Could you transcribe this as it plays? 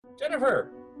Jennifer,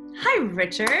 Hi,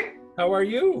 Richard. how are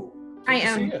you? I Good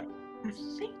to see am. you.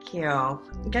 Thank you.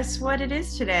 Guess what it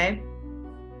is today?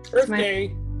 Earth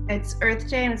Day. It's Earth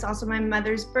Day, and it's also my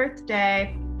mother's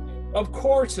birthday. Of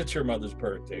course, it's your mother's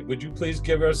birthday. Would you please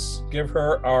give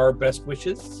her our best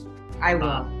wishes? I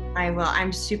will.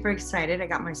 I'm super excited. I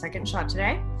got my second shot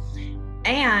today,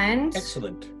 and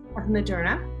Excellent. of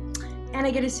Moderna, and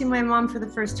I get to see my mom for the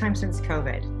first time since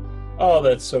COVID. Oh,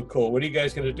 that's so cool. What are you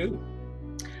guys going to do?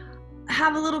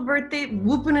 Have a little birthday,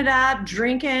 whooping it up,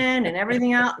 drinking, and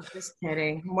everything else. Just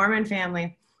kidding. Mormon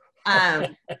family.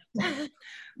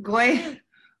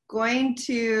 Going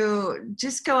to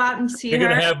just go out and see You're her.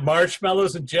 going to have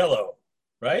marshmallows and Jell-O,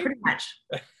 right? Pretty much.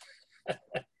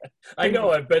 I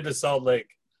know. I've been to Salt Lake.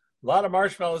 A lot of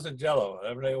marshmallows and Jell-O. I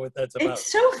don't know what that's about. It's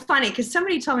so funny because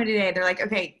somebody told me today, they're like,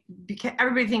 okay, because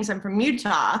everybody thinks I'm from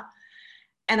Utah.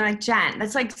 And they're like, Jen,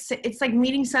 that's like, it's like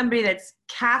meeting somebody that's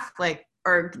Catholic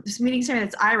or just meeting somebody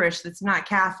that's Irish that's not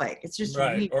Catholic. It's just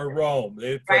right. weird. Or Rome.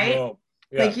 They're from right? Rome.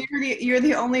 Yeah. Like you're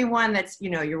the only one that's,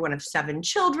 you're one of 7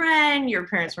 children. Your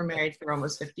parents were married for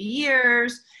almost 50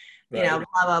 years, Right. blah,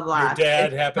 blah, blah. Your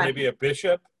dad happened to be a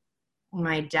bishop?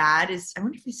 My dad is, I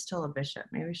wonder if he's still a bishop.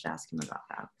 Maybe we should ask him about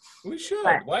that. We should.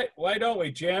 But, why don't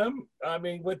we, Jim? I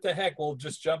mean, what the heck? We'll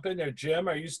just jump in there. Jim,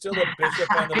 are you still a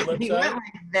bishop on the flip he side? went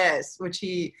like this, which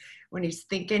when he's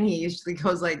thinking, he usually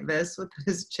goes like this with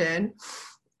his chin.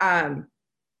 Hi,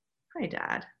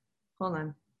 Dad. Hold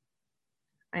on.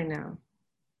 I know.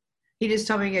 He just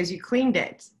told me, you cleaned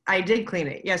it. I did clean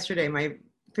it yesterday.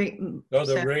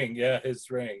 The ring. Yeah, his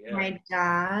ring. Yeah. My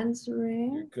dad's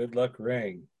ring. Your good luck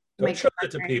ring. Don't show it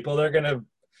to people. They're going to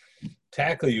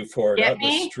tackle you for it out in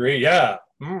the street. Yeah.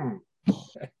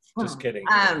 Just kidding.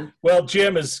 Well,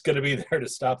 Jim is going to be there to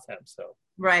stop them. So.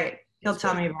 Right. He'll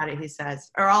tell me about it, he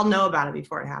says. Or I'll know about it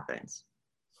before it happens.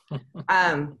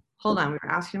 Hold on. We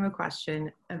were asking him a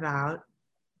question about.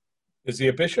 Is he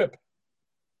a bishop?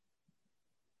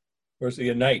 Or is he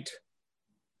a knight?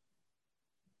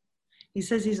 He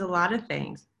says he's a lot of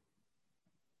things,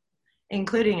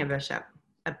 including a bishop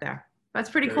up there.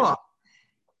 That's pretty cool.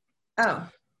 Oh.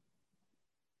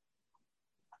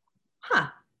 Huh.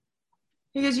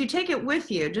 He goes, you take it with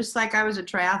you, just like I was a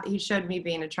triathlete. He showed me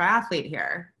being a triathlete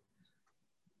here.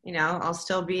 I'll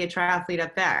still be a triathlete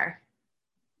up there.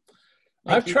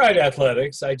 I've tried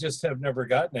athletics. I just have never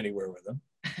gotten anywhere with them.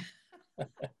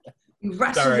 You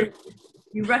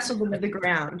wrestled them to the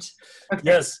ground. Okay.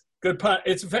 Yes, good pun.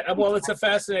 It's a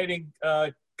fascinating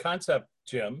concept,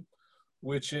 Jim,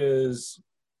 which is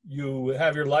you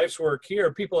have your life's work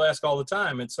here. People ask all the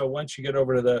time, and so once you get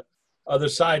over to the other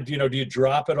side, do you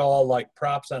drop it all like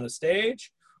props on a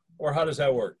stage, or how does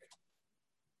that work?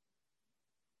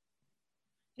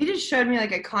 He just showed me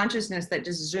like a consciousness that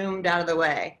just zoomed out of the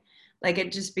way. Like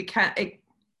it just became,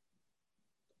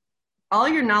 all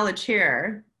your knowledge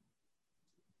here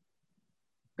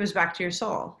goes back to your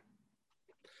soul.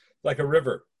 Like a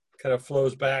river kind of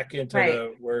flows back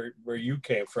into where you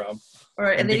came from.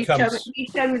 And then he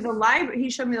showed me the library.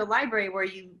 He showed me the library where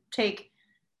you take,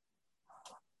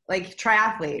 like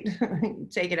triathlete, you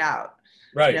take it out.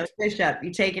 Right. Bishop, you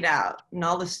take it out. And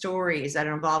all the stories that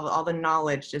involve all the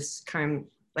knowledge just kind of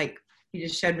like, he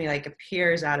just showed me like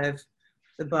appears out of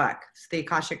the book. It's the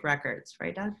Akashic Records,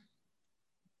 right, Dad?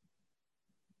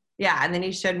 Yeah, and then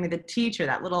he showed me the teacher,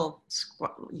 that little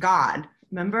god,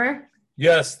 remember?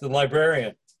 Yes, the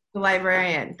librarian. The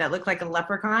librarian that looked like a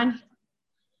leprechaun.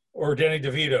 Or Danny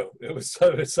DeVito. It was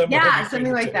somewhere. Yeah,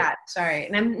 something like that. Sorry.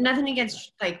 And I'm nothing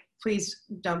against, please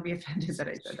don't be offended that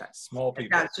I said that. Small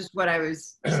people. That's just what I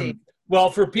was seeing. Well,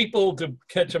 for people to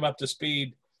catch them up to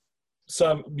speed,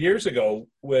 some years ago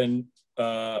when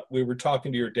we were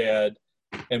talking to your dad,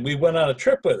 and we went on a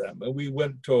trip with him, and we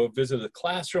went to visit a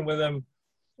classroom with him.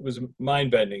 It was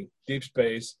mind-bending, deep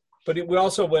space. But we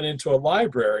also went into a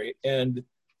library, and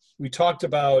we talked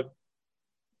about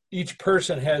each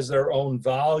person has their own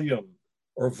volume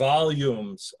or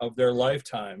volumes of their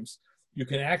lifetimes. You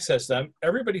can access them.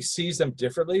 Everybody sees them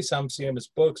differently. Some see them as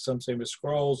books, some see them as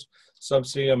scrolls, some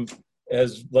see them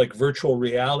as like virtual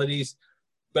realities.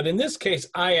 But in this case,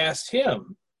 I asked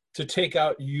him to take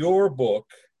out your book,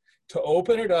 to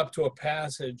open it up to a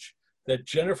passage that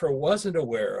Jennifer wasn't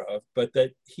aware of, but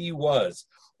that he was.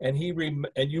 And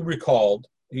you recalled,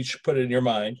 he should put it in your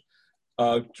mind,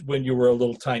 when you were a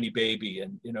little tiny baby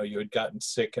and you had gotten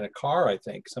sick in a car, I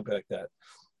think, something like that.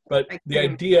 But the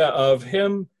idea of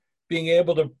him being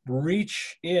able to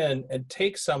reach in and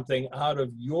take something out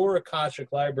of your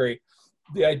Akashic library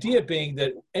the idea being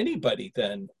that anybody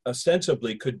then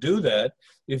ostensibly could do that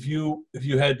if you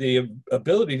had the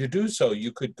ability to do so.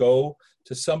 You could go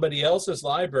to somebody else's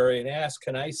library and ask,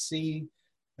 can I see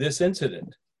this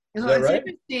incident? Is that right?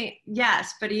 Interesting.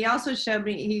 Yes, but he also showed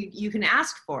me you can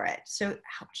ask for it. So,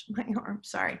 ouch, my arm.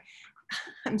 Sorry,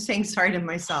 I'm saying sorry to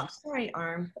myself. Sorry,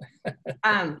 arm.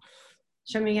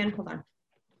 Show me again. Hold on.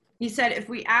 He said if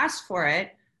we ask for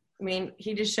it, I mean,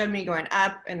 he just showed me going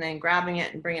up and then grabbing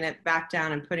it and bringing it back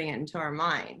down and putting it into our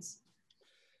minds.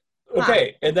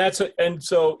 Okay, and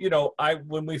so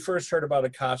when we first heard about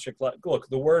Akashic, look,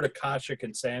 the word Akashic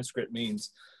in Sanskrit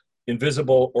means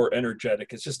invisible or energetic.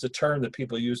 It's just a term that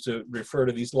people use to refer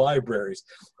to these libraries.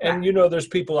 And there's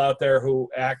people out there who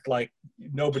act like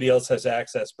nobody else has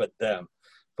access but them.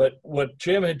 But what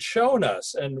Jim had shown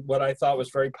us, and what I thought was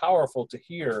very powerful to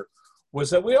hear, was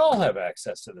that we all have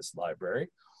access to this library.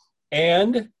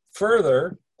 And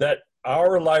further, that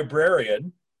our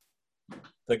librarian,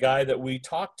 the guy that we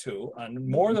talked to on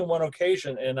more than one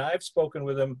occasion, and I've spoken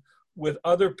with him with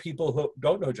other people who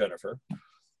don't know Jennifer,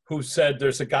 who said,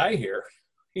 there's a guy here,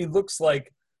 he looks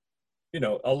like,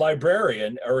 a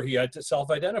librarian, or he had to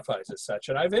self-identifies as such,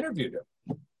 and I've interviewed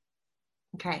him.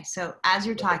 Okay, so as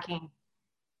you're talking,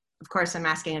 of course, I'm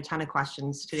asking a ton of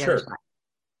questions to the other side.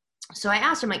 So I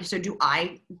asked him, like, so do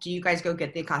you guys go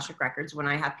get the Akashic records when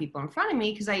I have people in front of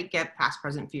me? Because I get past,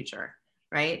 present, future,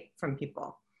 right, from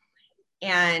people.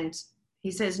 And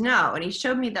he says no, and he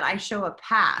showed me that I show a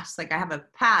pass, like I have a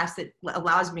pass that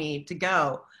allows me to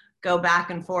go back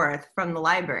and forth from the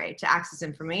library to access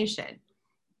information.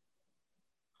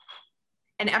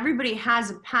 And everybody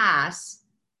has a pass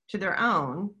to their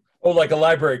own. Oh, like a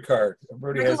library card.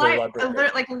 Everybody has their library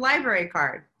card. Like a library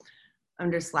card.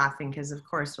 I'm just laughing because, of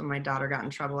course, when my daughter got in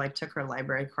trouble, I took her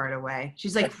library card away.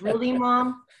 She's like, really,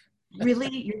 Mom? Really?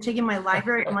 You're taking my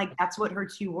library? I'm like, that's what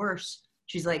hurts you worse.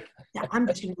 She's like, yeah, I'm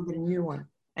just going to get a new one.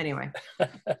 Anyway,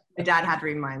 my dad had to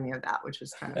remind me of that, which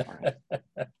was kind of funny.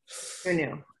 Who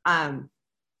knew?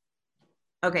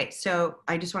 Okay, so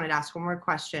I just wanted to ask one more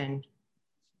question.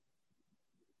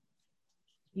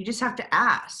 You just have to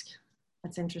ask.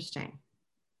 That's interesting.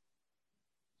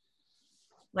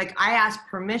 Like I ask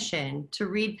permission to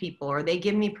read people, or they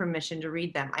give me permission to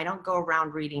read them. I don't go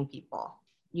around reading people.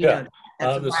 You know,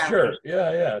 that's sure.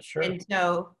 Yeah, sure.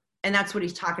 And that's what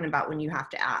he's talking about when you have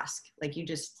to ask. Like you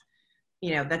just,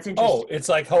 that's interesting. Oh, it's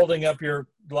like holding up your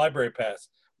library pass.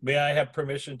 May I have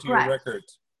permission to your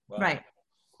records? Wow. Right.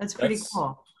 That's pretty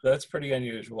cool. That's pretty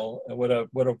unusual. And what a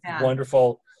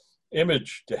wonderful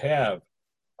image to have.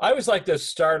 I always like to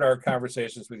start our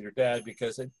conversations with your dad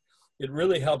because it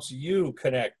really helps you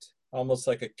connect, almost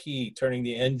like a key turning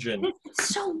the engine. It's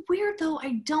so weird though.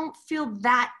 I don't feel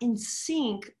that in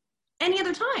sync any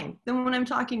other time than when I'm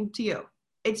talking to you.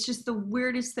 It's just the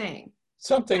weirdest thing.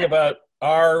 Something about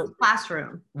our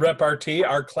classroom, repartee,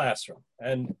 our classroom.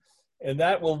 And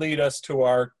that will lead us to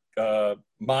our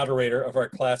moderator of our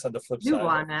class on the flip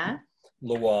side.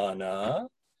 Luana.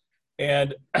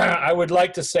 And I would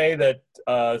like to say that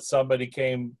somebody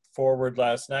came forward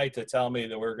last night to tell me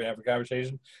that we were going to have a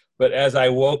conversation. But as I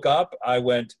woke up, I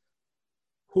went,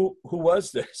 who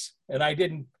was this? And I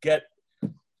didn't get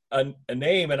a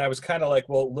name. And I was kind of like,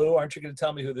 well, Lou, aren't you going to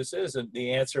tell me who this is? And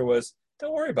the answer was,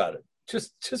 don't worry about it.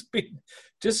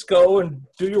 Just go and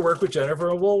do your work with Jennifer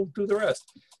and we'll do the rest.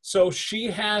 So she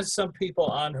has some people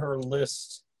on her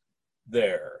list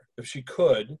there. If she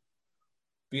could,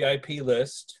 VIP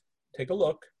list, take a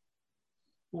look.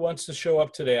 Who wants to show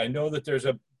up today? I know that there's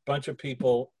a bunch of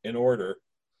people in order,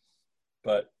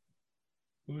 but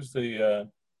who's the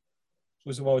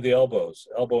one with the elbows,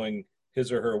 elbowing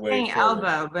his or her way forward?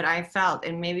 Elbow, but I felt,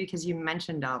 and maybe because you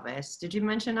mentioned Elvis. Did you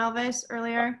mention Elvis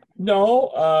earlier?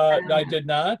 No, I did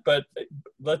not. But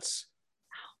let's.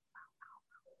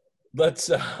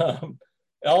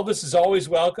 Elvis is always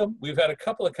welcome. We've had a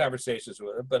couple of conversations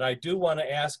with him, but I do want to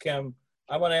ask him.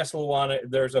 I want to ask Luana.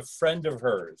 There's a friend of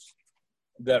hers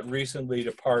that recently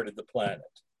departed the planet.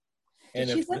 And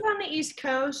did she live on the East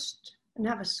Coast and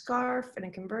have a scarf and a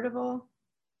convertible?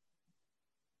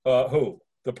 Who?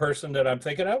 The person that I'm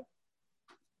thinking of?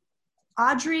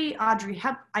 Audrey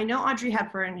I know Audrey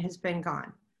Hepburn has been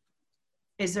gone.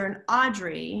 Is there an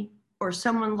Audrey or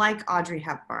someone like Audrey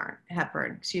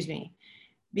Hepburn, excuse me?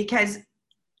 Because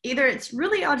either it's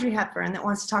really Audrey Hepburn that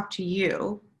wants to talk to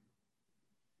you,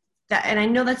 and I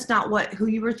know that's not who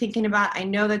you were thinking about. I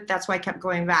know that's why I kept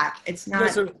going back. It's not.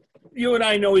 Listen, you and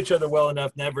I know each other well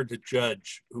enough never to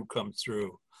judge who comes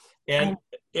through. And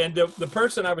the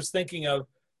person I was thinking of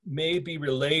may be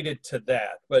related to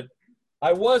that. But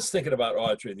I was thinking about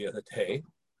Audrey the other day.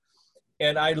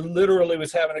 And I literally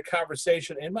was having a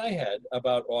conversation in my head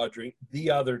about Audrey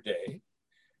the other day.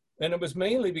 And it was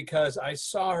mainly because I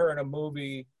saw her in a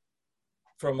movie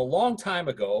from a long time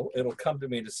ago. It'll come to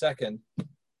me in a second.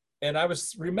 And I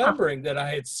was remembering that I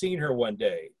had seen her one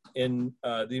day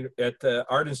at the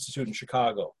Art Institute in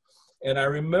Chicago. And I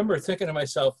remember thinking to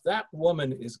myself, that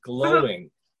woman is glowing.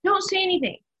 Don't say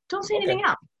anything. Don't say anything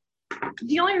else.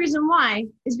 The only reason why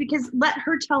is because let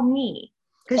her tell me.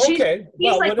 Because she's like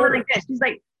this. She's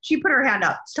like, she put her hand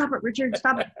up. Stop it, Richard.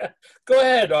 Stop it. Go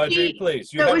ahead, Audrey,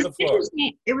 please. You have the floor.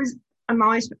 It was, I'm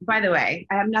always, by the way,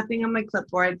 I have nothing on my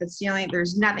clipboard. The ceiling,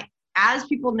 there's nothing. As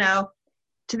people know,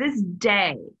 to this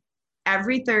day,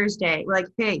 every Thursday, we're like,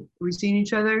 hey, are we seeing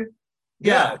each other?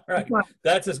 Yeah, right.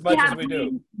 That's as much as we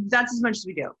do. That's as much as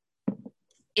we do.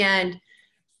 And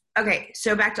okay,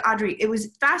 so back to Audrey. It was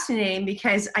fascinating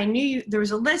because I knew there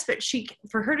was a list, but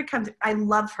for her to come, I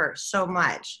love her so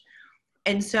much.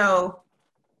 And so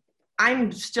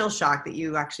I'm still shocked that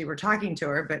you actually were talking to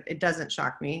her, but it doesn't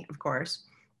shock me, of course.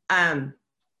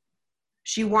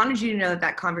 She wanted you to know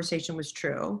that conversation was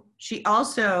true. She's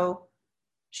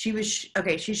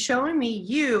showing me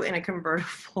you in a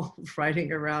convertible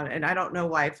riding around, and I don't know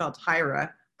why I felt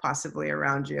Hira possibly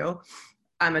around you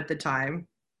at the time.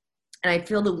 And I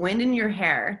feel the wind in your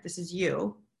hair. This is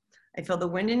you. I feel the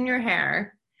wind in your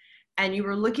hair, and you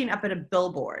were looking up at a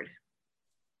billboard.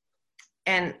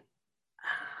 And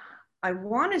I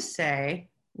want to say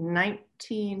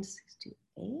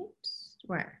 1968.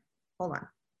 Where? Hold on.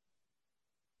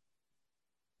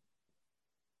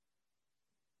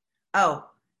 Oh,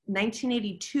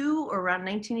 1982 or around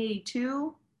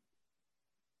 1982.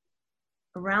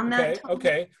 Around that time.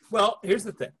 Okay. Well, here's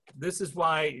the thing. This is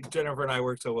why Jennifer and I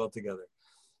work so well together.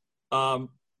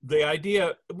 The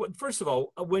idea, first of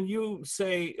all, when you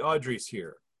say Audrey's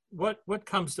here, what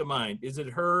comes to mind? Is it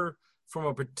her from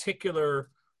a particular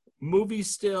movie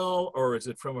still, or is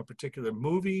it from a particular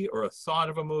movie or a thought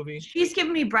of a movie? She's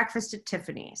given me Breakfast at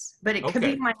Tiffany's, but it could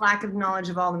be my lack of knowledge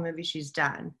of all the movies she's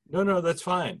done. No, that's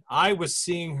fine. I was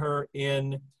seeing her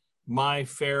in My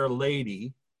Fair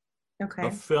Lady,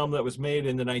 a film that was made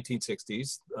in the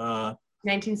 1960s.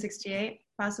 1968,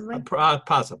 possibly?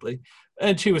 Possibly.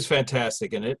 And she was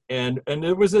fantastic in it. And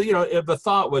it was, the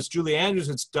thought was Julie Andrews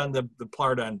had done the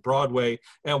part on Broadway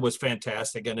and was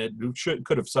fantastic in it.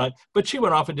 Could have signed. But she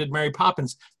went off and did Mary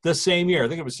Poppins the same year. I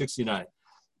think it was 69.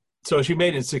 So she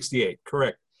made it in 68,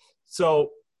 correct. So,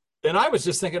 and I was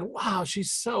just thinking, wow,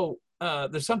 she's so,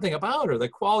 there's something about her, the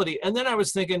quality. And then I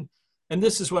was thinking, and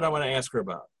this is what I want to ask her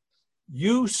about.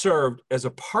 You served as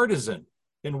a partisan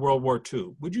in World War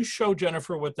II. Would you show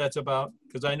Jennifer what that's about?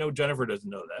 Because I know Jennifer doesn't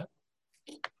know that.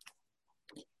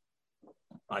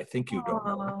 I think you don't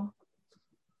know.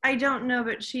 I don't know,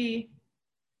 but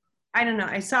I don't know.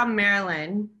 I saw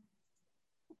Marilyn.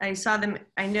 I saw them.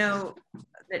 I know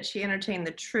that she entertained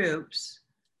the troops,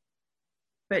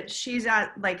 but she's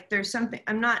at, like, there's something,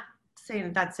 I'm not saying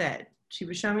that that's it. She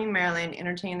was showing me Marilyn,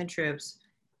 entertaining the troops.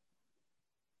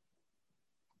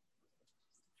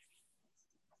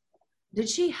 Did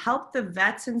she help the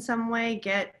vets in some way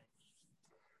get?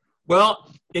 Well,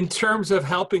 in terms of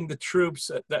helping the troops,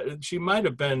 she might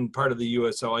have been part of the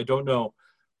USO. I don't know,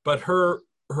 but her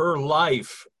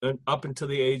life up until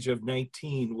the age of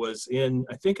 19 was in,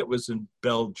 I think it was in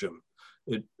Belgium.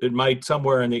 It might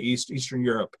somewhere in the Eastern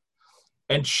Europe,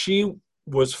 and she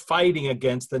was fighting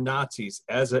against the Nazis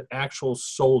as an actual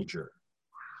soldier,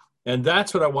 and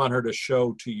that's what I want her to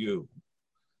show to you.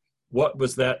 What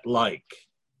was that like?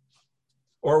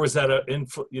 Or was that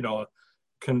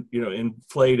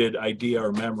inflated idea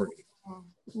or memory?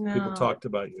 No. People talked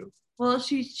about you. Well,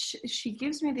 she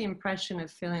gives me the impression of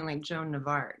feeling like Joan of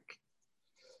Arc.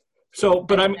 So,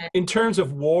 but in terms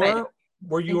of war,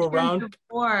 were you around? Of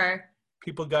war,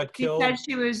 people got killed. She said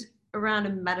she was around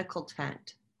a medical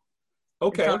tent.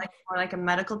 Okay. More like a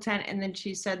medical tent, and then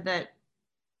she said that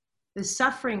the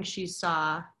suffering she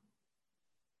saw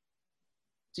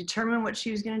determined what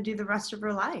she was going to do the rest of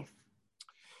her life.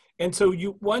 And so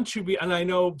and I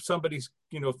know somebody's,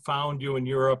 found you in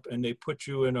Europe and they put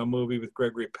you in a movie with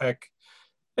Gregory Peck.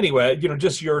 Anyway,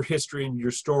 just your history and your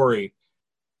story,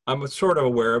 I'm sort of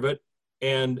aware of it.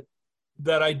 And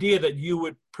that idea that you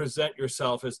would present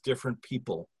yourself as different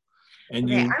people.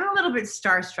 And I'm a little bit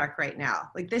starstruck right now.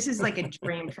 Like, this is like a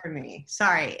dream for me.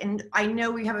 Sorry. And I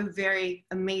know we have a very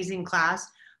amazing class,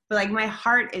 but like my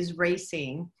heart is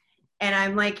racing. And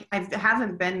I'm like, I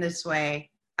haven't been this way.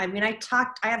 I mean, I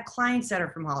have clients that are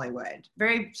from Hollywood,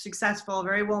 very successful,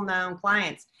 very well-known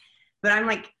clients, but I'm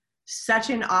like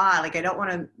such in awe. Like, I don't want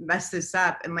to mess this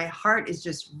up. And my heart is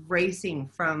just racing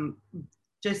from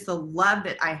just the love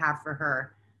that I have for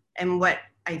her and what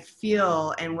I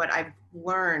feel and what I've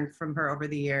learned from her over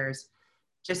the years.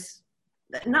 Just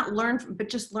not learn, but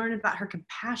just learn about her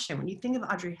compassion. When you think of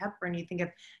Audrey Hepburn, you think of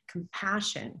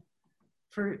compassion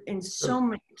for in so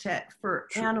much, for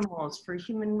animals, for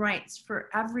human rights, for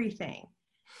everything.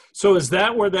 So is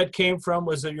that where that came from?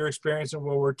 Was it your experience in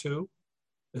World War II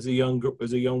as a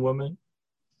young woman?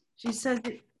 She says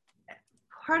that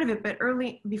part of it, but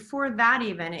before that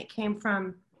even, it came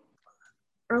from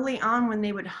early on when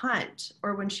they would hunt,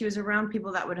 or when she was around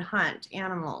people that would hunt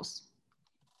animals.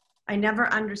 I never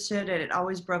understood it. It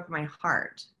always broke my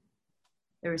heart.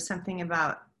 There was something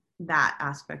about that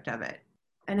aspect of it.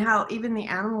 And how even the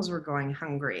animals were going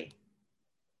hungry.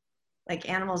 Like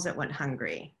animals that went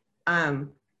hungry. May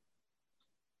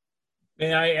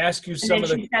I ask you some of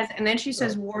the... And then she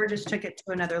says war just took it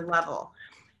to another level.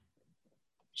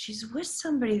 She's with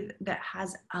somebody that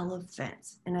has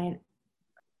elephants. And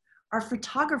our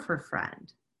photographer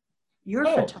friend, your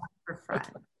photographer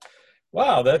friend.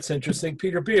 Wow, that's interesting.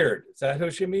 Peter Beard. Is that who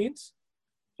she means?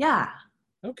 Yeah.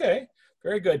 Okay,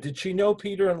 very good. Did she know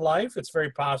Peter in life? It's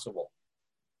very possible.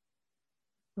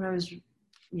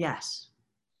 Yes.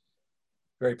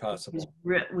 Very possible.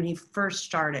 When he first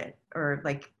started, or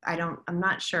like, I'm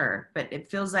not sure, but it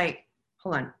feels like,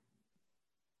 hold on.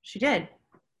 She did.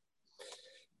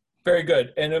 Very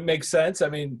good. And it makes sense. I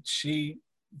mean,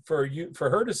 for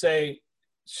her to say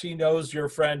she knows your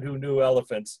friend who knew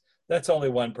elephants, that's only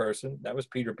one person. That was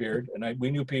Peter Beard, and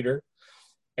we knew Peter.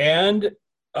 And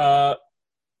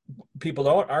people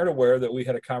aren't aware that we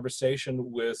had a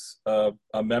conversation with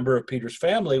a member of Peter's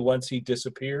family once he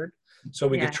disappeared, so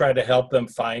we could try to help them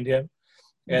find him.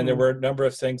 And there were a number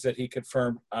of things that he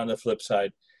confirmed on the flip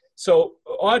side. So,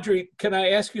 Audrey, can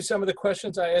I ask you some of the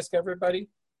questions I ask everybody?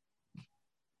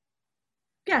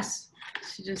 Yes.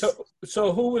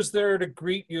 So who was there to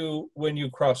greet you when you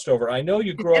crossed over? I know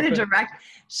you grew up in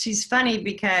She's funny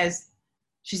because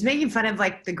she's making fun of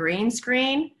like the green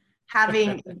screen,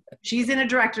 she's in a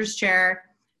director's chair,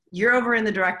 you're over in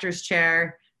the director's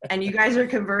chair, and you guys are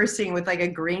conversing with like a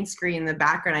green screen in the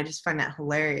background. I just find that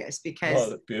hilarious because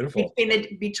that's beautiful.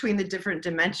 Between the different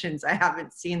dimensions, I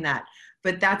haven't seen that,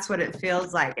 but that's what it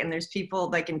feels like. And there's people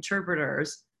like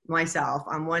interpreters, myself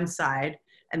on one side,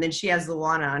 and then she has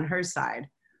Luana on her side.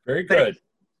 Very good.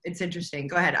 It's interesting.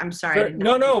 Go ahead. I'm sorry.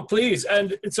 No, please.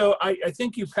 And so I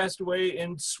think you passed away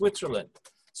in Switzerland.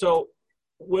 So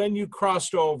when you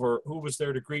crossed over, who was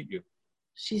there to greet you?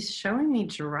 She's showing me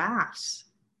giraffes.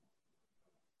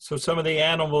 So some of the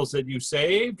animals that you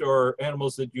saved or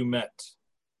animals that you met?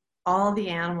 All the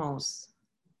animals.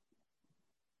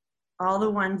 All the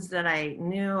ones that I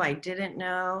knew, I didn't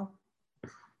know.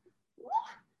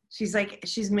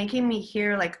 She's making me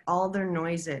hear like all their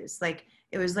noises. Like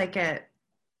it was like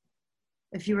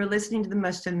if you were listening to the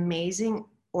most amazing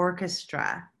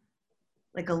orchestra,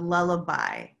 like a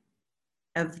lullaby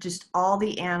of just all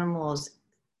the animals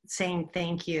saying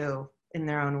thank you in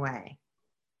their own way.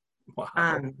 Wow.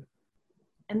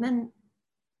 And then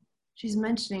she's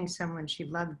mentioning someone she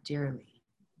loved dearly.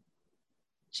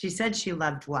 She said she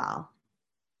loved well.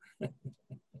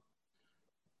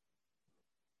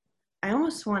 I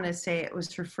almost want to say it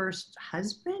was her first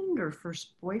husband or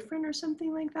first boyfriend or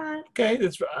something like that. Okay,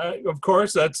 that's of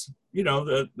course that's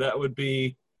that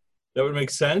would make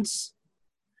sense.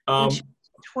 When she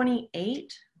was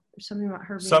 28 or something about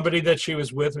her. Somebody that she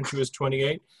was with when she was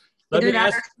 28. Let me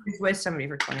ask. She was with somebody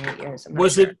for 28 years.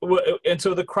 And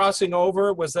so the crossing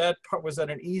over, was that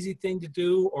an easy thing to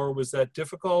do, or was that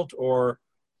difficult, or?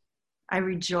 I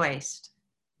rejoiced.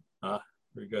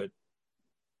 Very good.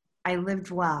 I lived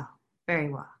well. Very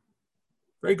well.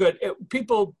 Very good.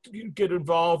 People get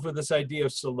involved with this idea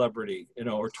of celebrity,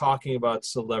 or talking about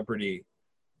celebrity.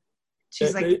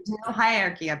 She's like, there's no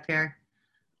hierarchy up here.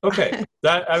 Okay.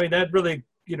 That really,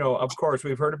 of course,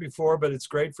 we've heard it before, but it's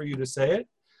great for you to say it.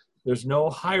 There's no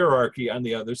hierarchy on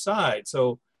the other side.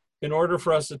 So in order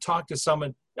for us to talk to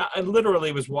someone, I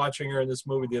literally was watching her in this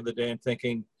movie the other day and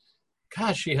thinking,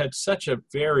 gosh, she had such a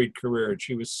varied career and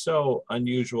she was so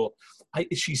unusual.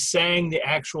 She sang the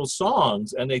actual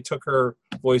songs and they took her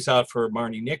voice out for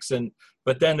Marni Nixon,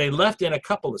 but then they left in a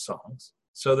couple of songs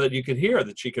so that you could hear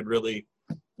that she could really,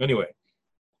 anyway.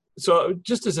 So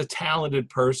just as a talented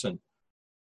person,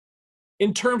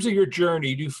 in terms of your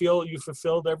journey, do you feel you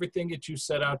fulfilled everything that you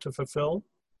set out to fulfill?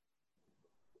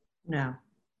 No.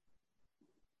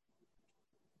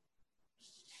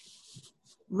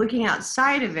 Looking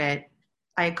outside of it,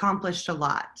 I accomplished a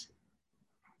lot.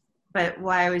 But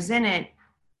while I was in it,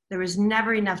 there was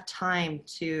never enough time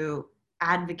to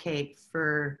advocate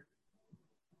for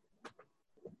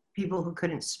people who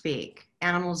couldn't speak,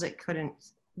 animals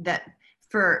that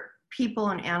for people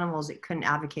and animals that couldn't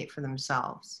advocate for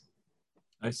themselves.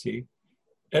 I see.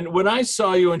 And when I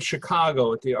saw you in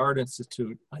Chicago at the Art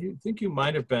Institute, I think you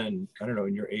might have been, I don't know,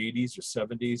 in your 80s or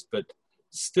 70s, but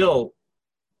still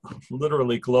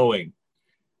literally glowing.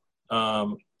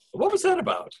 What was that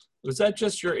about? Was that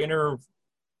just your inner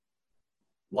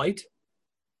light?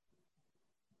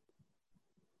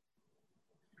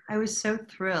 I was so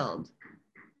thrilled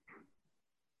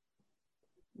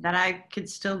that I could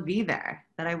still be there,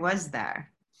 that I was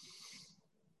there.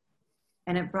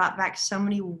 And it brought back so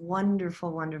many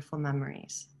wonderful, wonderful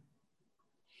memories.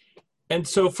 And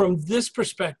so from this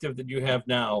perspective that you have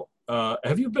now,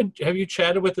 have you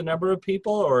chatted with a number of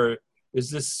people, or is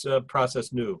this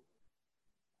process new?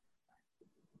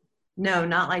 No,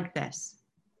 not like this.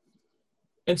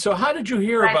 And so how did you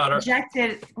hear about it?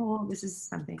 This is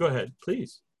something. Go ahead,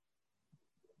 please.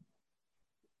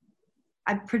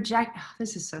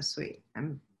 This is so sweet.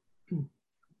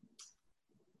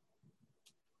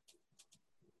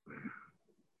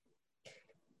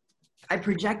 I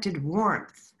projected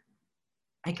warmth.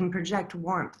 I can project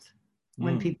warmth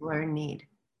when people are in need,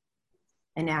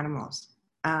 and animals.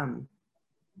 I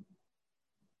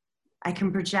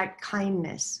can project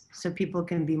kindness so people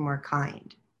can be more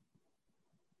kind.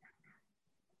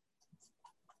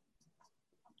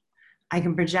 I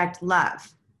can project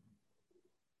love.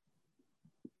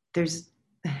 There's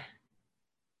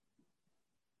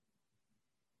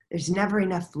never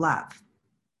enough love.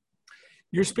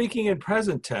 You're speaking in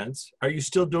present tense. Are you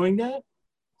still doing that?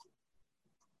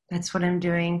 That's what I'm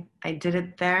doing. I did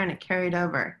it there and it carried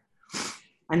over.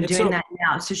 I'm doing that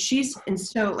now.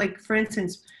 So like, for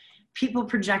instance, people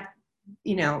project,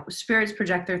 spirits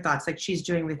project their thoughts like she's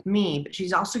doing with me, but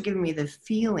she's also giving me the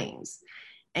feelings.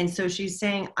 And so she's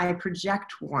saying, I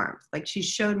project warmth. Like she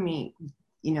showed me,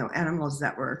 animals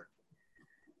that were,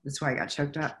 that's why I got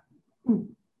choked up,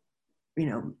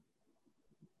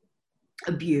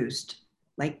 abused.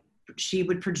 Like she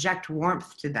would project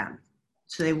warmth to them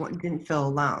so they didn't feel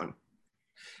alone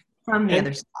from the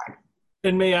other side.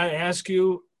 And may I ask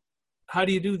you, how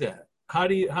do you do that? How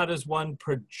does one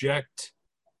project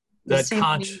that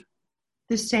conscious?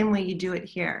 The same way you do it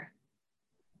here.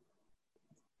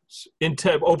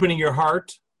 Into opening your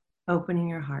heart? Opening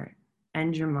your heart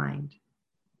and your mind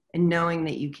and knowing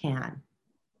that you can.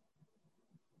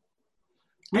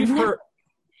 We've heard,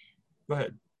 go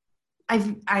ahead.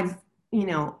 I've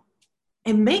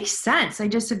it makes sense. I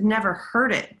just have never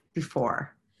heard it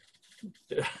before.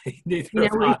 Neither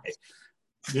have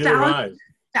I.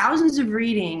 Thousands of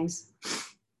readings.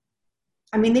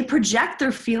 I mean, they project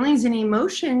their feelings and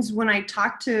emotions when I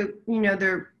talk to,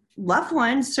 their loved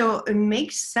ones. So it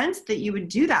makes sense that you would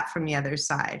do that from the other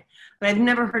side. But I've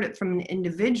never heard it from an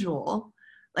individual.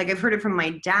 Like I've heard it from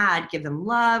my dad, give them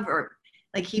love, or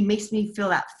like he makes me feel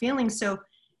that feeling. So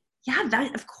yeah,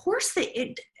 that of course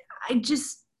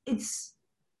it's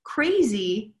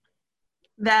crazy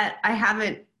that I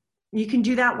haven't, you can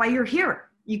do that while you're here.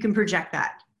 You can project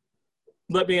that.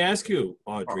 Let me ask you,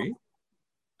 Audrey,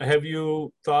 have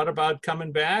you thought about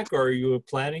coming back, or are you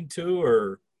planning to,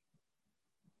 or?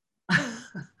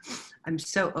 I'm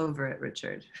so over it,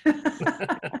 Richard.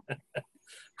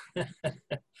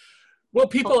 Well,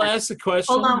 people ask the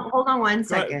question. Hold on 1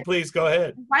 second. Please go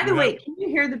ahead. By the way, can you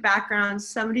hear the background?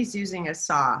 Somebody's using a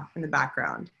saw in the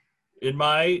background. In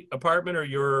my apartment or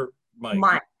your mic?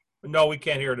 Mine. No, we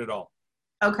can't hear it at all.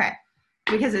 Okay.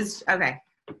 Because it's, okay.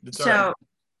 So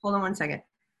hold on 1 second.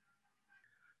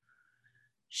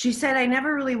 She said, I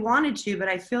never really wanted to, but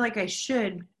I feel like I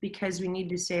should because we need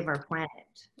to save our planet.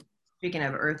 Speaking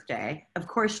of Earth Day, of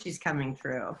course she's coming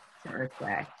through to Earth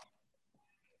Day.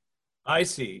 I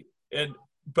see.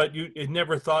 But you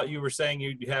never thought, you were saying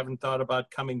you haven't thought about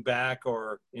coming back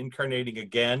or incarnating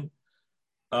again,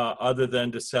 other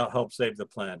than to help save the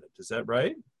planet. Is that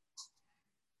right?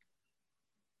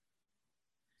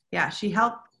 Yeah, she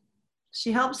helped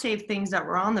save things that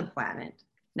were on the planet.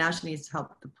 Now she needs to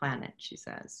help the planet, she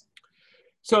says.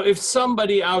 So if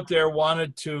somebody out there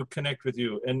wanted to connect with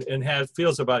you and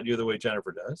feels about you the way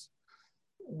Jennifer does,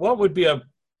 what would be a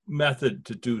method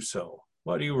to do so?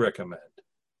 What do you recommend?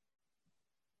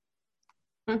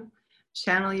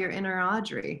 Channel your inner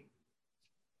Audrey.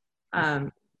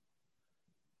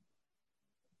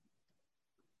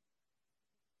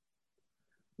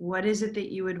 What is it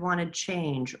that you would want to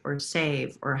change or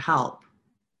save or help?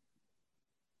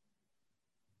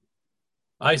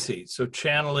 I see. So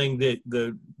channeling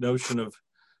the notion of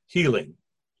healing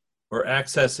or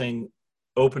accessing,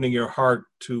 opening your heart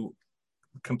to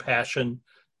compassion,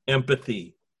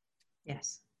 empathy.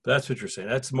 Yes. That's what you're saying.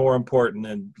 That's more important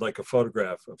than like a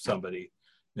photograph of somebody.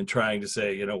 and trying to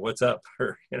say, you know, what's up,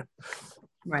 or, you know,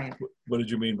 Right. what did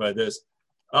you mean by this?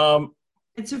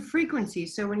 It's a frequency.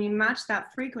 So when you match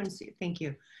that frequency, thank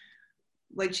you.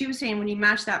 Like she was saying, when you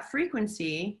match that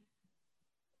frequency,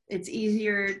 it's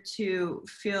easier to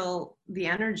feel the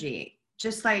energy.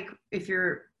 Just like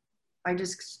I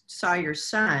just saw your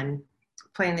son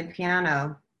playing the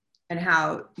piano and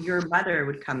how your mother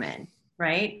would come in,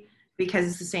 right? Because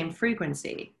it's the same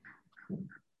frequency.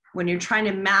 When you're trying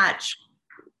to match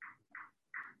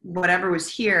whatever was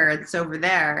here that's over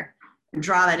there and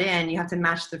draw that in, you have to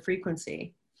match the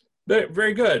frequency. Very,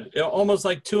 very good. Almost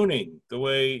like tuning, the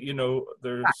way, you know,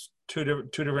 there's two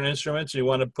different instruments, and you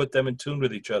want to put them in tune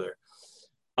with each other.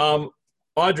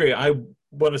 Audrey, I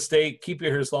want to keep you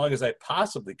here as long as I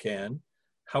possibly can.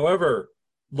 However,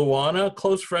 Luana, a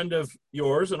close friend of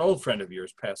yours, an old friend of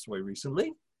yours, passed away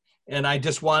recently. And I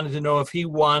just wanted to know if he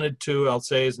wanted to, I'll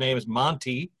say his name is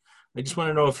Monty. I just want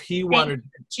to know if he wanted.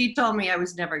 She told me I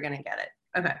was never going to get it.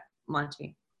 Okay,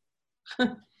 Monty.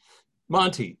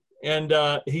 Monty. And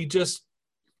he just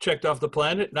checked off the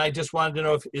planet. And I just wanted to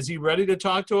know, is he ready to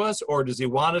talk to us, or does he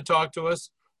want to talk to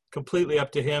us? Completely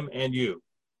up to him and you.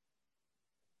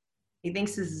 He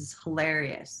thinks this is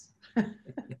hilarious.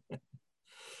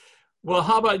 Well,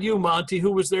 how about you, Monty?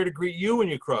 Who was there to greet you when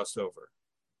you crossed over?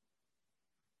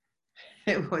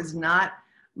 It was not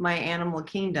my animal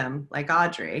kingdom like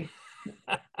Audrey.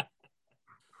 I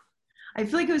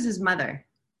feel like it was his mother.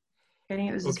 I think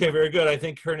it was okay, very good. I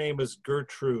think her name is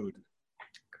Gertrude.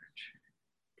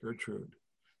 Gertrude.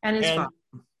 And his father.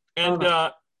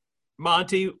 And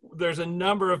Monty, there's a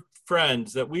number of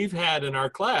friends that we've had in our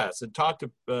class and talked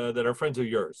to that are friends of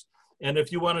yours. And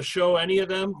if you want to show any of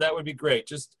them, that would be great.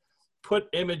 Just put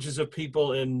images of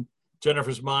people in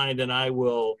Jennifer's mind, and I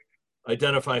will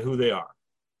identify who they are.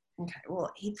 Okay.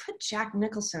 Well, he put Jack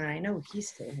Nicholson, and I know he's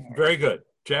still here. Very good.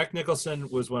 Jack Nicholson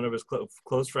was one of his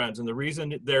close friends, and the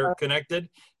reason they're connected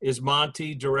is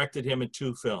Monty directed him in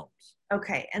 2 films.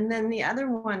 Okay, and then the other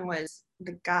one was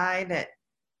the guy that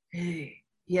he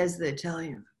has the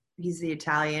Italian. He's the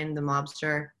Italian, the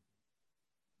mobster.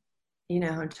 You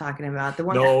know who I'm talking about? The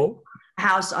one that had a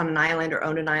house on an island or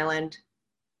owned an island.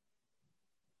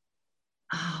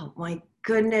 Oh my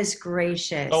goodness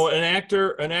gracious! Oh, an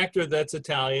actor that's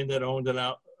Italian that owned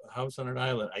a house on an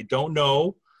island. I don't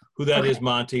know who that is,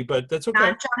 Monty, but that's okay.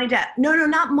 Not Johnny Depp. No,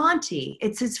 not Monty.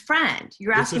 It's his friend.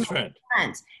 You're asking his friend.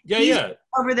 Friends. Yeah, he's yeah.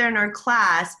 Over there in our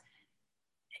class,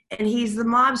 and he's the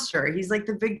mobster. He's like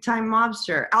the big time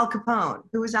mobster. Al Capone.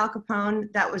 Who was Al Capone?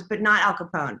 But not Al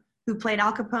Capone. Who played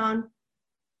Al Capone?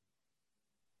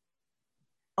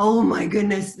 Oh my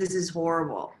goodness, this is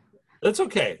horrible. That's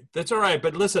okay. That's all right.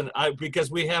 But listen,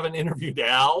 because we haven't interviewed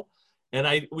Al,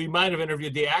 and we might have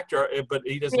interviewed the actor, but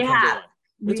he doesn't come to mind.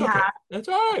 It's okay. That's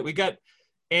all right.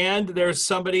 And there's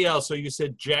somebody else. So you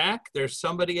said Jack. There's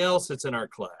somebody else that's in our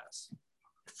class.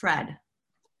 Fred.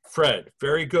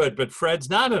 Very good. But Fred's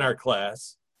not in our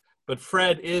class. But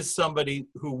Fred is somebody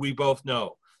who we both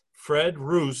know. Fred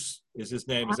Roos is his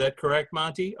name. Is that correct,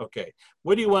 Monty? Okay.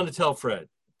 What do you want to tell Fred?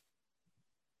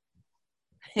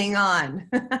 Hang on.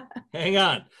 Hang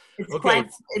on.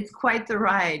 It's quite the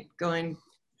ride going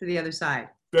to the other side.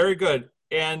 Very good.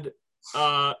 And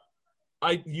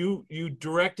you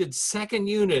directed second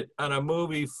unit on a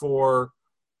movie for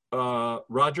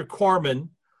Roger Corman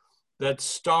that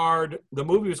starred, the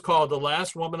movie was called The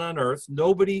Last Woman on Earth.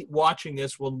 Nobody watching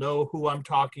this will know who I'm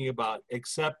talking about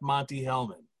except Monty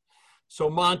Hellman. So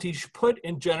Monty, put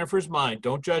in Jennifer's mind,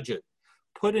 don't judge it,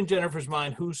 put in Jennifer's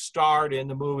mind who starred in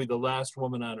the movie The Last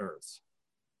Woman on Earth.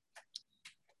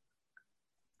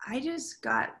 I just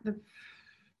got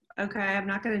okay, I'm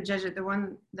not going to judge it. The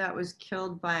one that was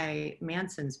killed by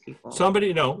Manson's people.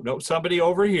 Somebody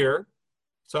over here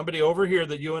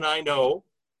that you and I know.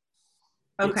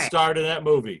 Okay. Starred in that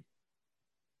movie.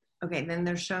 Okay, then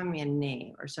they're showing me a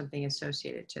name or something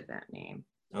associated to that name.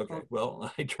 Okay,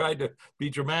 well, I tried to be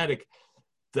dramatic.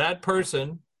 That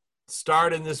person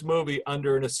starred in this movie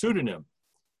under a pseudonym,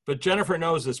 but Jennifer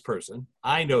knows this person.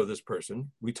 I know this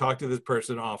person. We talk to this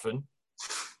person often.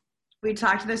 We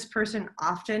talk to this person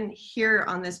often here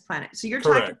on this planet. So you're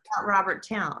correct. Talking about Robert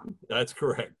Towne. That's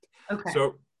correct. Okay.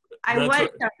 So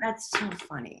that's so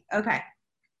funny. Okay.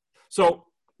 So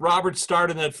Robert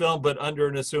starred in that film, but under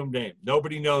an assumed name.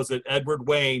 Nobody knows that Edward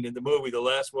Wayne in the movie The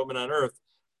Last Woman on Earth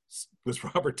was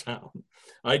Robert Towne.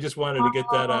 I just wanted to get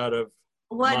that out of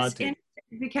Monty.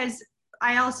 Because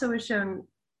I also was shown,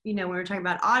 when we were talking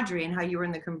about Audrey and how you were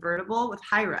in the convertible with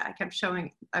Hyra.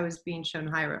 I was being shown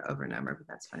Hyra over and over, but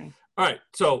that's funny. All right.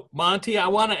 So Monty, I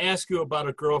want to ask you about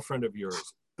a girlfriend of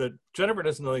yours that Jennifer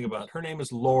doesn't know anything about. Her name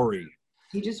is Lori.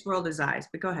 He just rolled his eyes,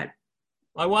 but go ahead.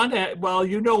 I want to, well,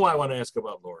 you know why I want to ask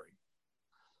about Lori.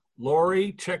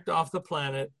 Lori checked off the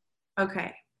planet.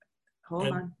 Okay. Hold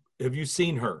And on. have you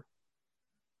seen her?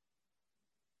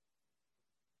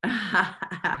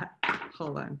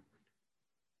 Hold on.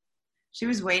 She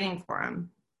was waiting for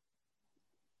him.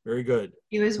 Very good.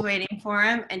 He was waiting for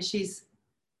him, and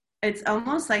it's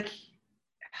almost like,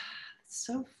 it's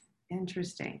so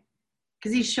interesting.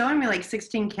 Because he's showing me like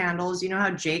 16 candles. You know how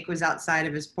Jake was outside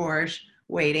of his Porsche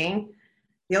waiting?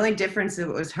 The only difference is it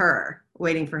was her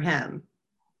waiting for him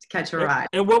to catch a ride.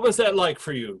 And what was that like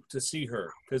for you to see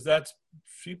her? Because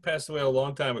she passed away a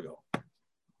long time ago.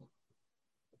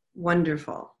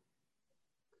 Wonderful.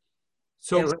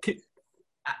 So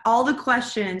all the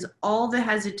questions, all the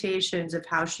hesitations of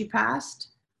how she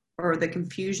passed, or the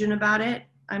confusion about it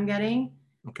I'm getting,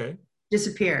 okay,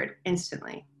 disappeared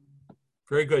instantly.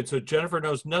 very good. So Jennifer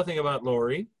knows nothing about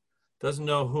Lori, doesn't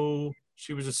know who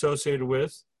she was associated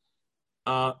with.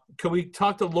 Can we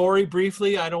talk to Lori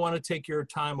briefly? I don't want to take your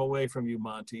time away from you,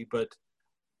 Monty, but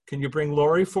can you bring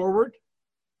Lori forward?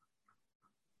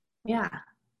 Yeah.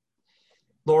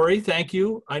 Lori, thank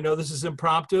you. I know this is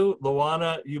impromptu.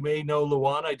 Luana, you may know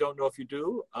Luana. I don't know if you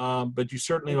do, but you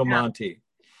certainly know Monty.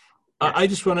 I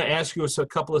just want to ask you a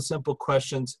couple of simple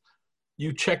questions.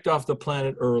 You checked off the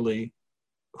planet early.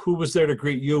 Who was there to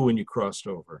greet you when you crossed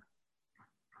over?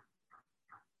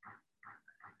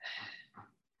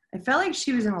 I felt like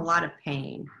she was in a lot of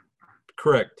pain.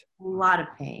 Correct. A lot of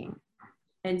pain.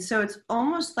 And so it's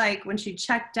almost like when she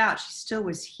checked out, she still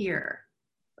was here.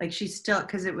 Like she still,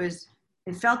 because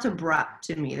it felt abrupt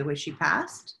to me the way she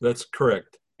passed. That's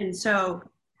correct. And so,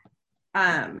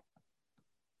 and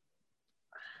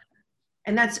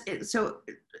that's it. So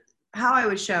how I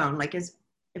was shown, like, is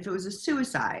if it was a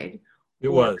suicide.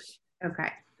 It was.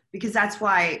 Okay. Because that's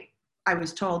why I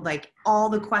was told, like, all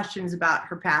the questions about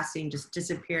her passing just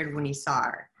disappeared when he saw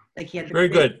her. Like, he had the very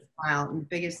good smile and the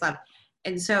biggest love.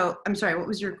 And so, I'm sorry, what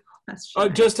was your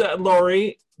question?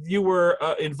 Lori, you were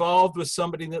involved with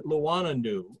somebody that Luana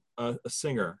knew, a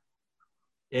singer.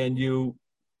 And you,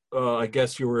 I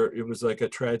guess it was like a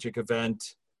tragic event.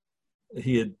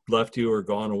 He had left you or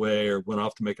gone away or went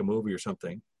off to make a movie or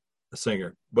something, a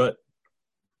singer. But.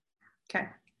 Okay.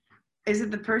 Is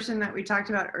it the person that we talked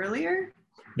about earlier?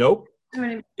 Nope.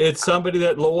 It's somebody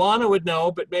that Luana would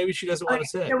know, but maybe she doesn't want to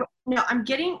say. No, I'm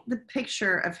getting the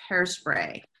picture of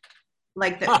Hairspray.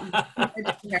 Like the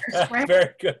Hairspray. Very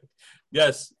good.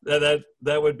 Yes, that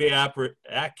would be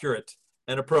accurate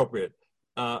and appropriate.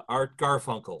 Art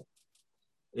Garfunkel.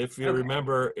 If you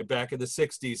remember back in the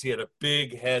 60s, he had a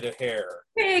big head of hair.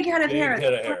 Big head of hair.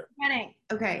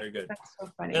 Okay. Very good. That's so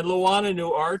funny. And Luana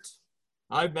knew Art.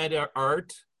 I've met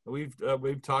Art. We've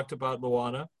talked about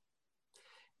Luana.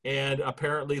 And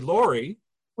apparently Lori.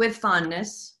 With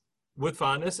fondness.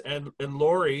 And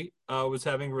Lori was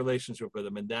having a relationship with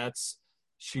him, and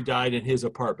she died in his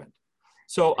apartment.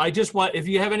 So I just want, if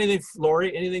you have anything,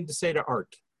 Lori, anything to say to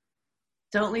Art?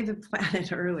 Don't leave the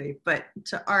planet early, but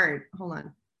to Art, hold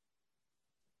on.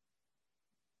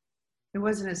 It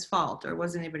wasn't his fault, or it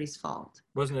wasn't anybody's fault.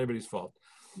 It wasn't anybody's fault.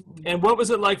 Mm-hmm. And what was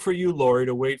it like for you, Lori,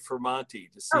 to wait for Monty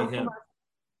to see him?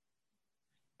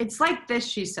 It's like this,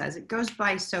 she says. It goes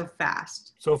by so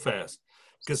fast. So fast.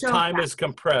 Because time is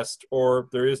compressed, or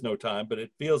there is no time, but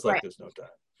it feels like there's no time.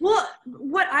 Well,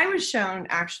 what I was shown,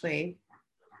 actually,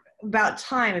 about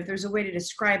time, if there's a way to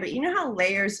describe it, you know how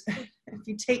layers, if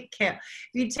you take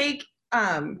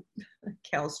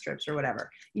kale strips or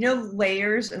whatever, you know,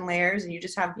 layers and layers, and you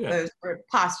just have those, or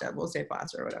pasta, we'll say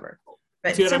pasta or whatever.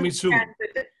 But something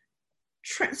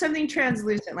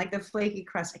translucent, like the flaky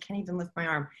crust. I can't even lift my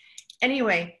arm.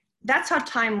 Anyway, that's how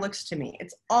time looks to me.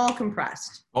 It's all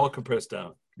compressed. All compressed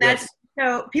down.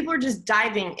 So people are just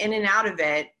diving in and out of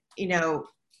it, you know,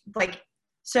 like,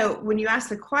 so when you asked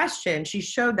the question, she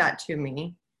showed that to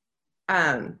me.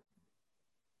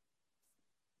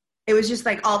 It was just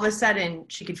like all of a sudden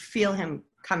she could feel him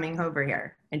coming over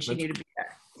here, and she knew to be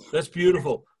there. That's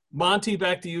beautiful. Monty,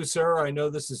 back to you, sir. I know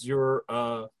this is your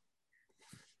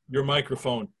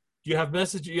microphone. You have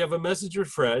a message for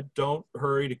Fred. Don't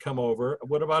hurry to come over.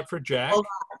 What about for Jack? Hold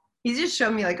on. He just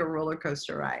showed me like a roller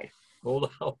coaster ride. Hold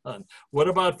on. What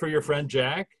about for your friend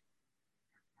Jack?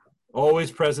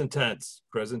 Always present tense.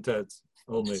 Present tense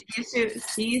only.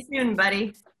 See you soon,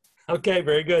 buddy. Okay,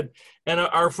 very good. And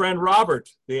our friend Robert,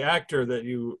 the actor that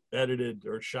you edited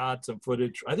or shot some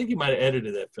footage. I think you might have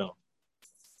edited that film.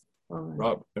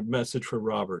 A message for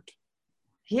Robert.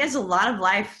 He has a lot of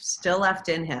life still left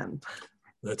in him.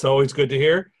 That's always good to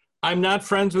hear. I'm not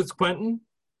friends with Quentin,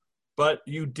 but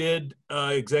you did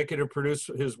executive produce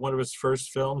one of his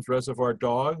first films, Reservoir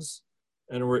Dogs,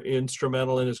 and were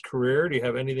instrumental in his career. Do you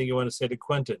have anything you want to say to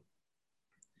Quentin?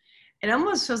 It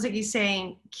almost feels like he's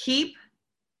saying, keep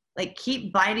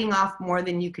biting off more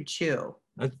than you could chew.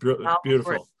 That's beautiful.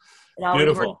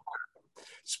 Beautiful.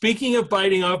 Speaking of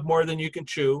biting off more than you can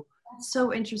chew. That's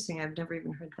so interesting. I've never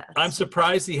even heard that. I'm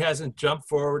surprised he hasn't jumped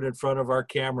forward in front of our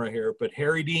camera here, but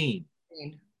Harry Dean.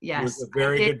 Yes. Was a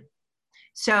very good.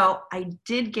 So I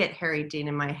did get Harry Dean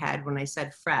in my head when I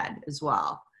said Fred as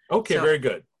well. Okay, so, very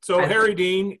good. So Harry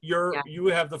Dean, you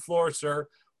have the floor, sir.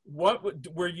 What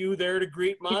were you there to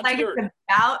greet Monty? Like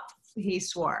he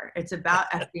swore, it's about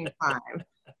effing time.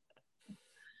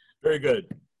 Very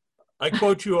good. I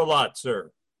quote you a lot,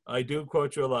 sir. I do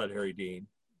quote you a lot, Harry Dean.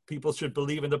 People should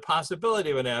believe in the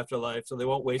possibility of an afterlife so they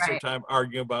won't waste their time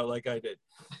arguing about it like I did.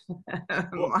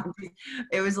 Monty,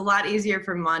 it was a lot easier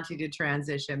for Monty to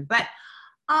transition. But,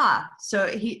 so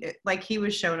he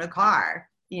was shown a car,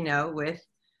 with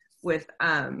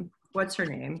what's her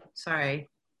name? Sorry.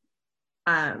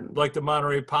 Like the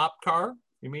Monterey Pop car,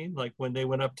 you mean? Like when they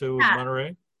went up to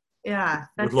Monterey? Yeah.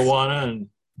 With Luana and...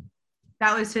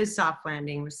 That was his soft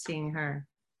landing, was seeing her.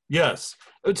 Yes.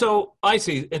 And so I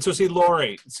see. And so seeing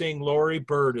Laurie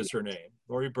Bird is her name.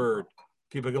 Laurie Bird.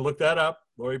 People can look that up.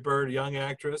 Laurie Bird, young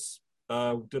actress,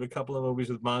 did a couple of movies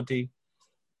with Monty,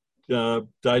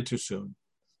 died too soon.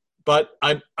 But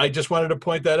I just wanted to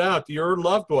point that out. Your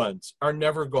loved ones are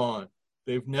never gone.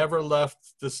 They've never left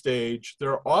the stage.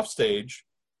 They're off stage.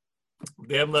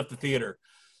 They haven't left the theater.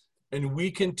 And we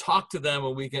can talk to them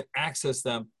and we can access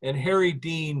them. And Harry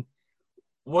Dean,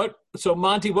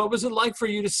 Monty, what was it like for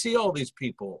you to see all these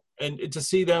people and to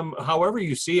see them however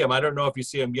you see them? I don't know if you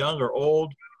see them young or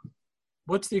old.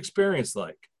 What's the experience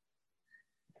like?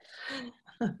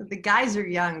 The guys are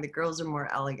young. The girls are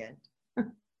more elegant.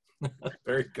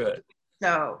 Very good.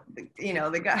 So,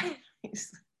 the guy,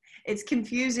 it's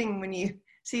confusing when you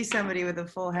see somebody with a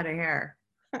full head of hair.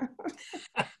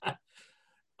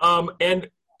 And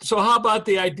so how about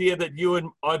the idea that you and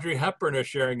Audrey Hepburn are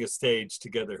sharing a stage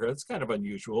together? That's kind of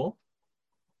unusual.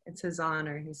 It's his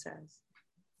honor, he says.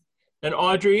 And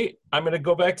Audrey, I'm going to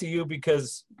go back to you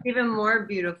because... Even more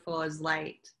beautiful as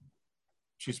light.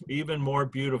 She's even more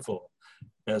beautiful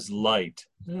as light.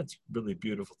 That's a really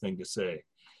beautiful thing to say.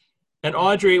 And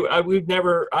Audrey, I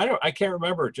can't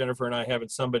remember Jennifer and I having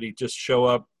somebody just show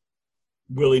up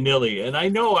willy-nilly. And I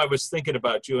know I was thinking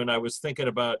about you and I was thinking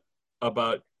about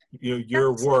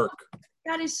your work.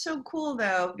 That is so cool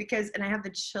though, and I have the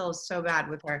chills so bad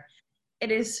with her.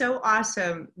 It is so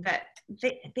awesome that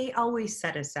they always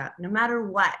set us up no matter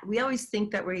what. We always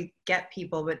think that we get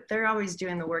people, but they're always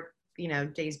doing the work,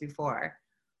 days before.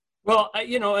 Well,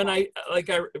 TCM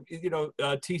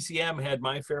had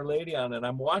My Fair Lady on, and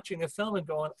I'm watching a film and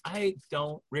going, I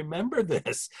don't remember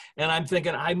this. And I'm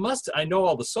thinking, I know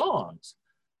all the songs.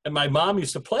 And my mom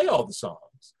used to play all the songs.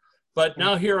 But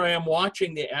now here I am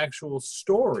watching the actual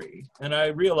story, and I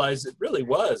realized it really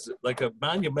was like a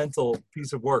monumental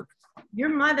piece of work. Your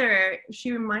mother,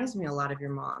 she reminds me a lot of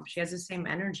your mom. She has the same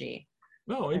energy.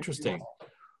 Oh, interesting.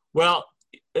 Well,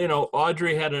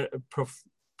 Audrey had a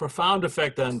profound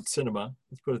effect on cinema,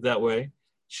 let's put it that way.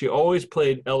 She always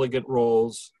played elegant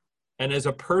roles, and as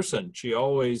a person, she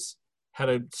always had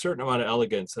a certain amount of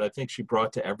elegance that I think she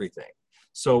brought to everything.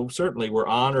 So certainly we're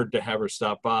honored to have her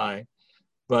stop by,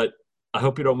 but I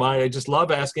hope you don't mind. I just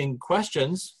love asking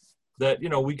questions that,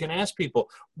 we can ask people.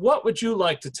 What would you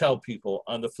like to tell people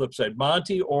on the flip side,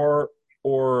 Monty or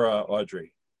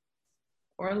Audrey?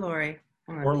 Or Laurie.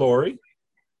 Or Laurie?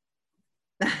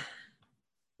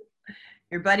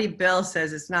 Your buddy Bill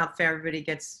says it's not fair everybody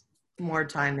gets more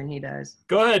time than he does.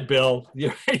 Go ahead, Bill.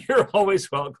 You're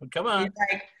always welcome. Come on.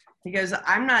 He goes,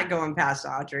 I'm not going past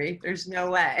Audrey. There's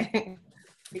no way.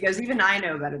 He goes, even I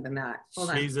know better than that.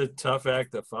 Hold on. She's a tough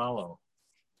act to follow.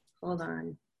 Hold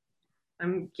on.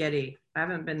 I'm giddy. I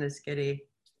haven't been this giddy.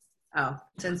 Oh,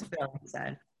 since Bill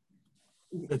said.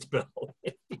 It's Bill.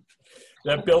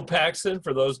 That Bill Paxton,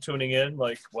 for those tuning in,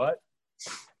 like, what?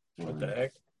 What the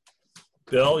heck?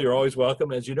 Bill, you're always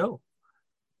welcome, as you know.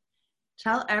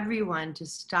 Tell everyone to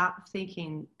stop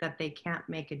thinking that they can't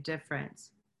make a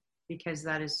difference, because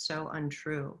that is so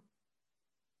untrue.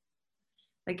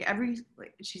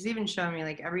 She's even showing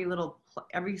me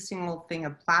every single thing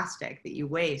of plastic that you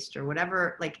waste or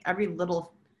whatever, every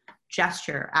little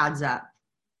gesture adds up.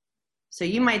 So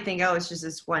you might think, oh, it's just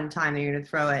this one time that you're going to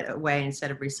throw it away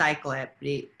instead of recycle it.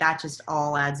 But that just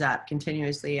all adds up,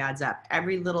 continuously adds up.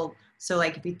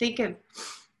 If you think of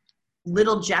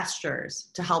little gestures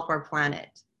to help our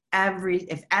planet,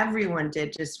 if everyone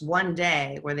did just one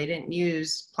day where they didn't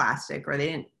use plastic or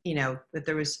they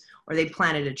didn't, or they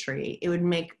planted a tree, it would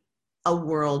make a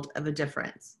world of a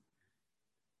difference.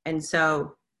 And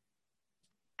so,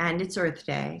 and it's Earth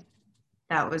Day.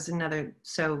 That was another,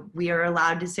 so we are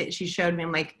allowed to say, she showed me,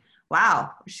 I'm like,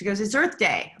 wow. She goes, it's Earth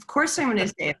Day. Of course I'm going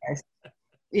to say this,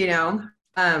 you know,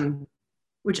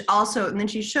 which also, and then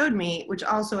she showed me, which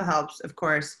also helps, of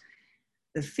course,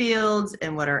 the fields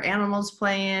and what our animals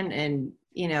play in, and,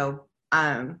 you know,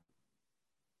 the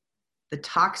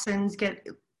toxins get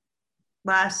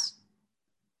less.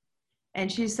 And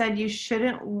she said, you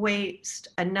shouldn't waste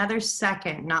another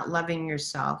second not loving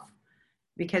yourself,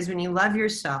 because when you love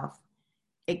yourself,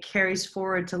 it carries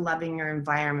forward to loving your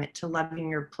environment, to loving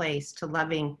your place, to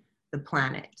loving the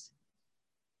planet.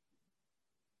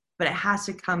 But it has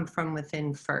to come from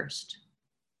within first.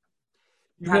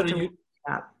 You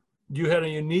had a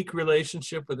unique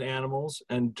relationship with animals,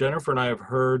 and Jennifer and I have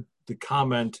heard the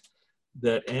comment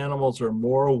that animals are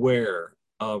more aware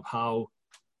of how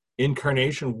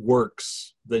incarnation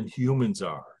works than humans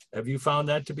are. Have you found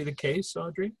that to be the case,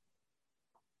 Audrey?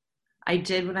 I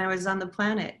did when I was on the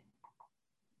planet.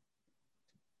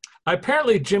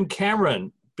 Apparently, Jim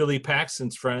Cameron, Billy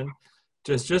Paxton's friend,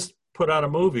 just put out a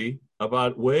movie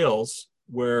about whales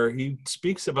where he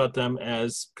speaks about them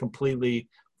as completely,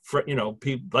 you know,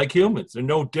 like humans. They're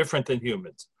no different than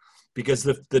humans, because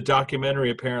the documentary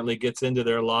apparently gets into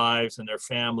their lives and their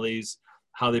families,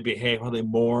 how they behave, how they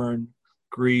mourn,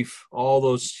 grief, all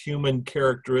those human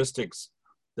characteristics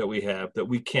that we have that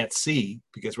we can't see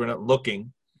because we're not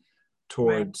looking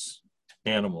towards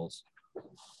animals.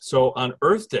 So on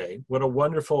Earth Day, what a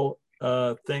wonderful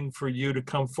thing for you to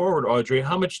come forward, Audrey.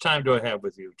 How much time do I have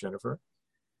with you, Jennifer?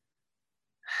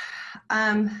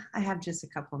 I have just a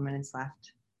couple of minutes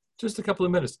left. Just a couple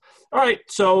of minutes. All right.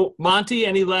 So Monty,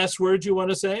 any last words you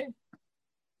want to say?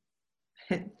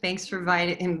 Thanks for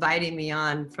inviting me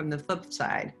on from the flip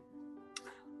side.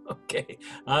 Okay.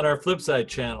 On our Flip Side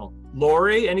channel.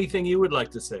 Lori, anything you would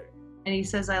like to say? And he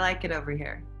says, I like it over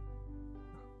here.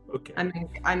 Okay.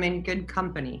 I'm in good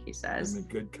company, he says. I'm in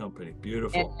good company.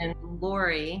 Beautiful. And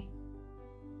Lori,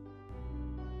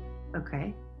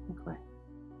 okay.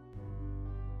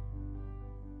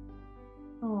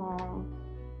 Oh,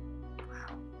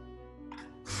 wow.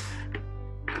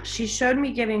 She showed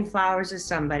me giving flowers to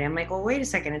somebody. I'm like, well, wait a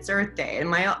second, it's Earth Day. In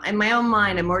my own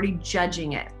mind, I'm already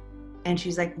judging it. And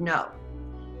she's like, no,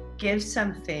 give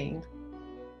something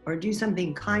or do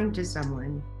something kind to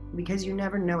someone, because you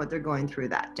never know what they're going through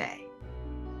that day.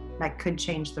 That could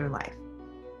change their life.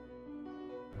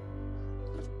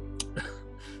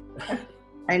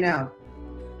 I know.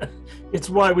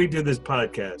 It's why we do this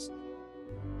podcast.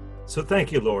 So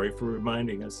thank you, Lori, for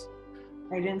reminding us.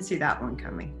 I didn't see that one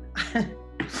coming.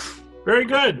 Very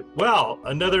good. Well,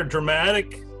 another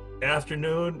dramatic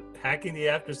afternoon, hacking the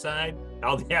afterside,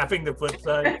 having the flip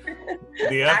side,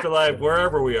 the afterlife,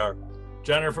 wherever we are.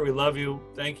 Jennifer, we love you.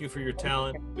 Thank you for your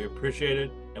talent. We appreciate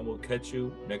it, and we'll catch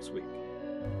you next week.